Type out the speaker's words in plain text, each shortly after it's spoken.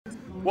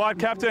Wide,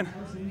 captain.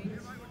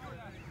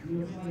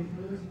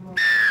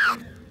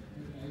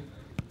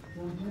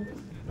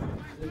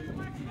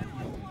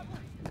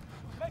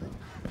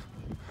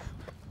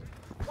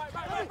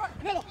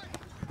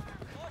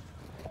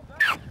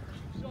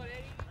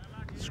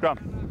 Scrum.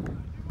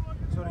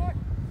 Sorry.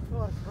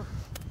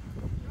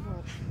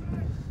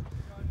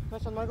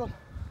 Nice one, Michael.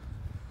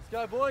 Let's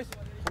go, boys.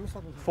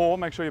 4,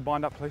 make sure you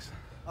bind up, please.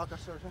 Okay,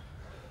 sorry.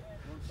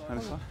 And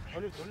this one.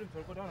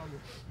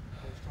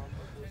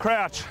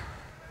 Crouch.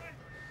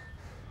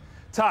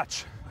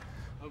 Touch.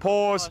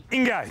 Pause.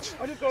 Engage.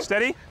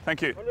 Steady.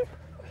 Thank you.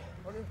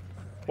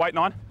 Wait,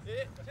 9.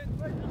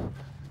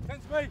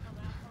 10 speed.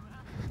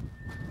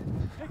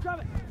 Keep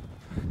coming.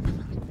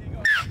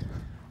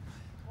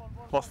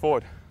 Lost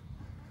forward.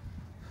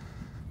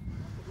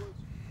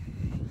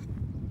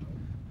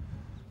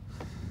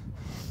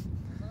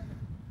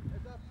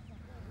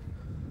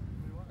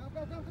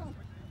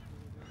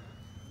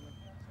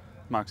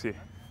 Mark's here.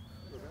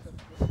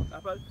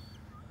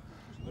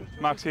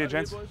 Mark's here,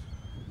 gents.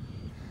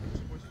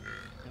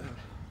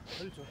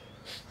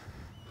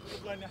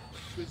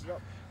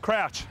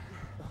 Crouch.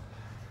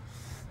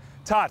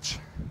 Touch.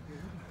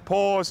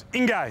 Pause.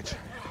 Engage.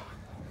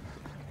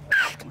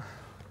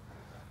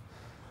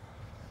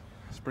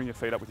 Just bring your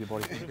feet up with your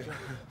body.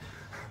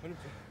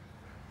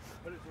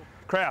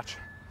 Crouch.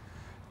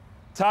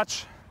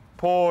 Touch.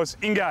 Pause.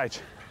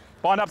 Engage.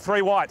 Bind up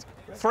 3 white.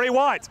 3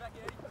 white.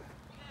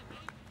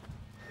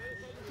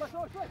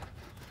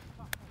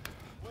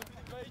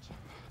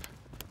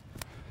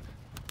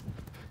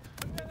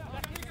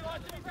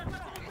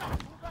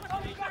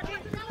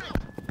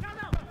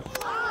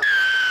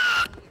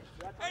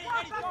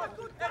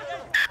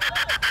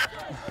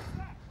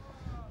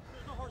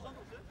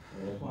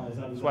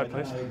 Just wait,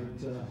 please.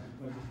 Did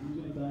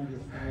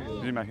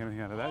you make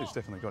anything out of that? He's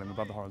definitely got him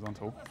above the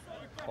horizontal.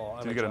 Oh,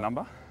 did you get a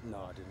number?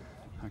 No, I didn't.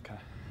 Okay.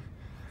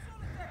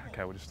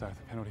 Okay, we'll just stay with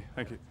the penalty.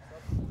 Thank you.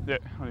 Yeah,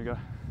 on you go.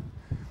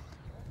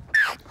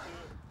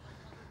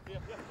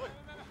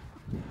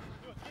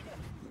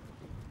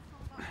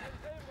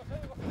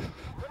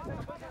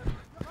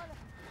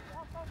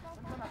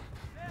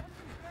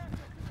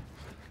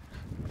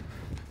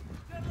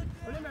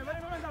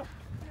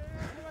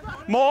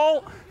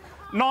 Maul,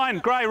 9,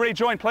 Gray,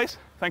 rejoin, please.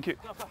 Thank you.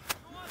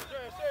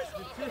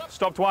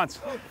 Stopped once.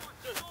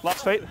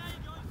 Last feet.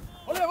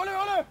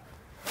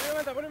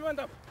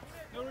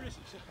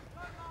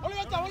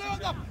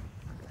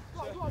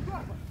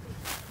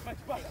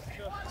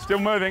 Still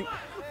moving.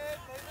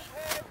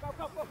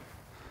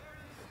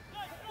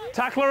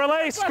 Tackler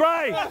release,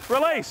 Gray,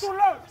 release.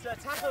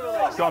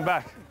 It's gone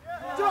back.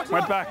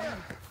 Went back.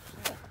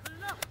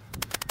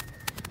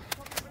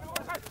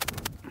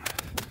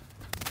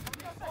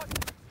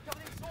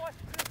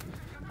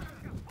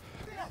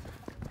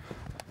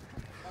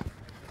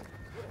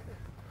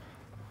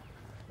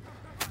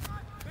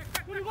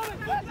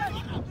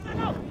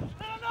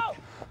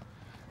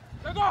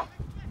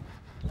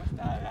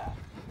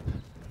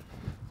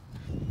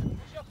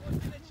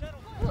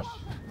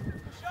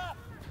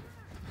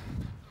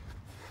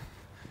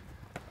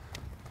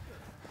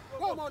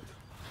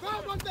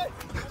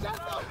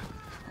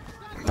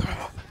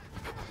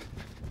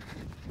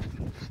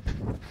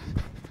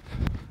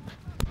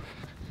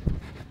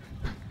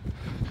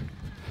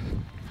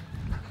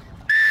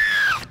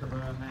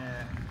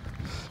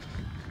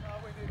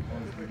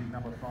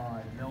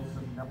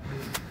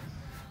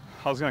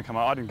 I was going to come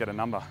up, I didn't get a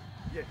number.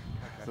 Yeah. Okay.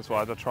 That's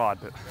why I tried,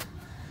 but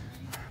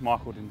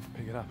Michael didn't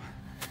pick it up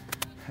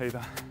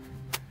either.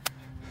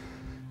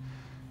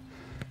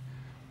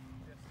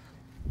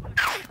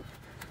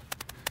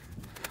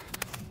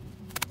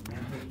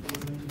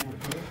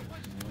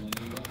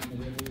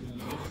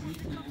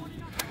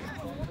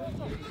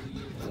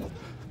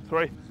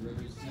 Three.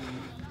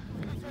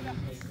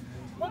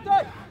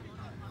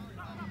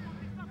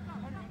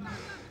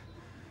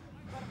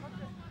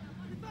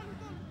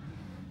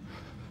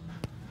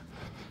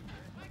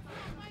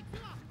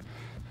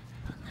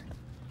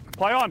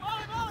 Play on.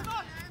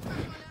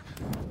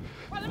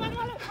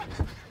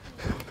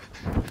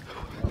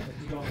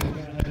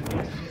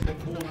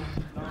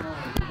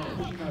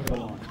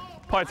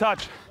 Play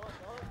touch.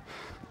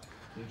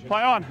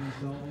 Play on.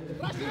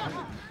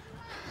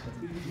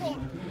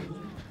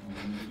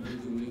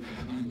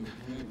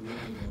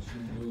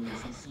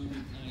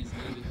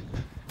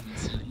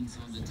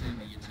 Inside the 10,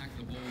 but you attack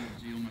the ball,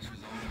 you almost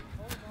resolve it.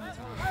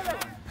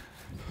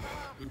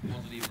 Good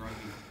positive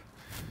roping.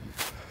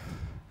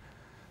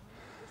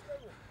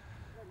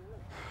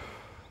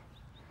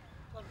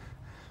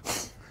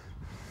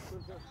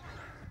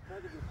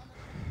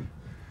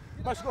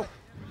 Let's go.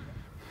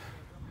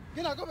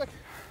 Get out, go back.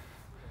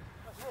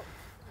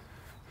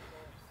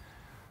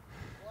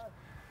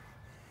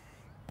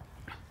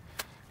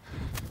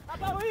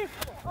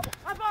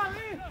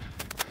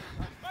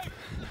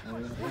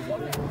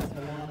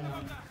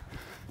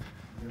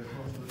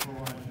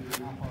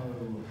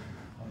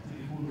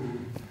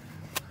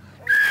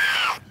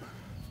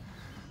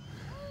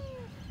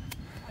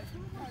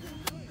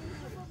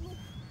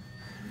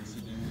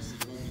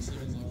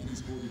 Sevens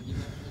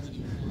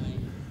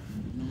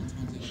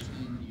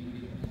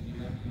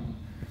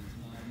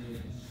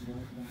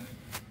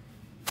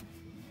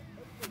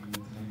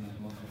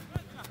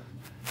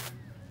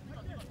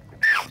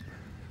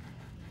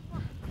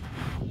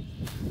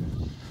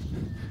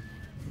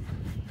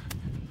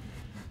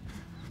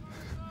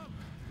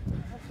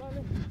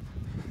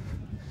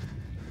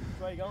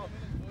you going?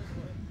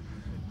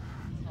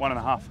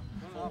 1.5.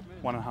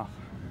 1.5.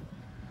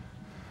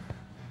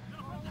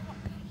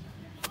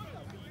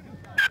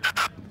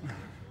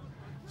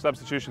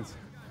 Substitutions.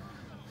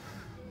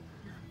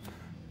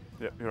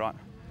 Yep, you're right.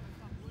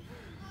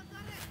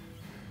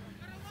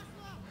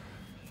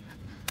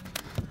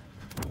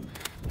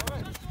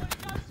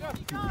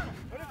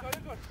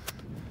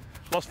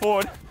 Lost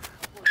forward.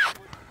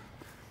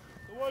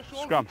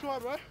 Scrum.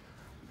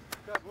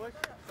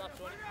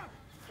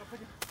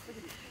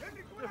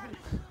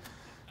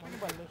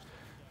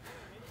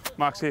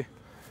 Mark's here.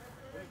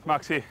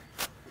 Mark's here.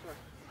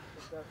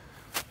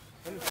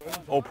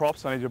 All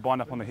props, I need you to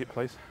bind up on the hip,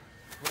 please.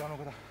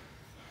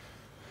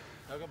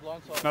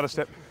 Another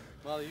step.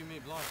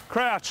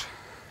 Crouch.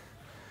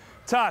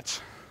 Touch.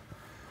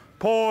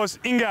 Pause.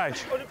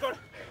 Engage.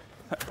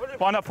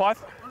 Bind up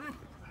 5.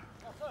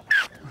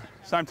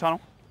 Same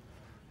tunnel.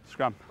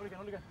 Scrum.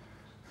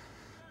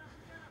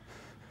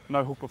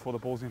 No hook before the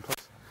ball's in, please.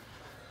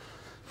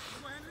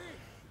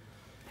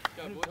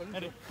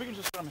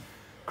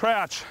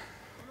 Crouch.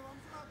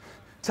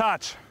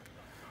 Touch.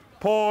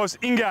 Pause.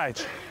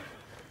 Engage.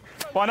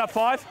 Bind up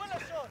 5.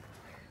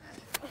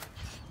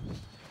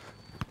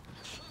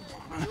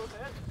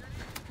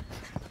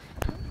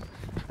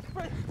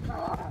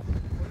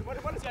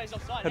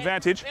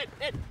 Advantage.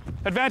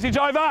 Advantage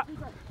over.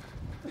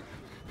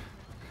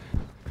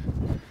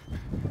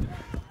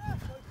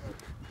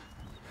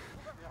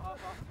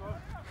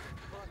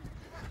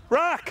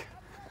 Rack.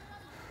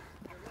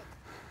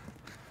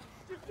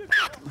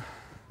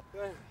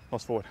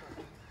 Lost forward.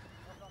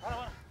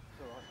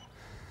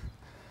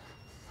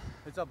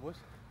 Heads up, boys.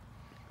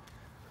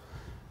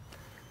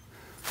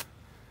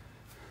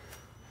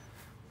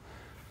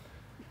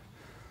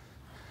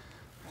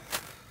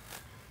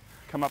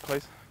 Come up,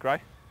 please.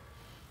 Gray.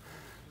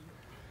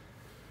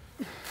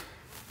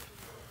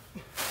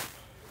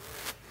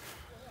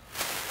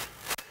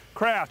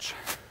 Crouch.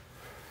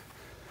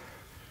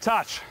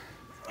 Touch.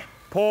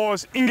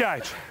 Pause.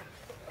 Engage.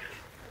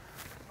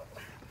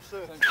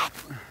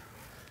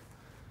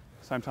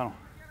 Same tunnel.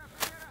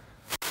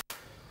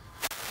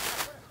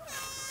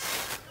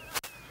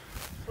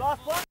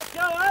 Last one,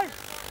 go, eh?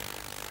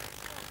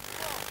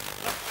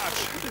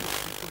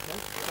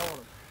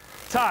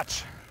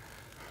 Touch.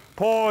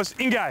 Pause.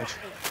 Engage.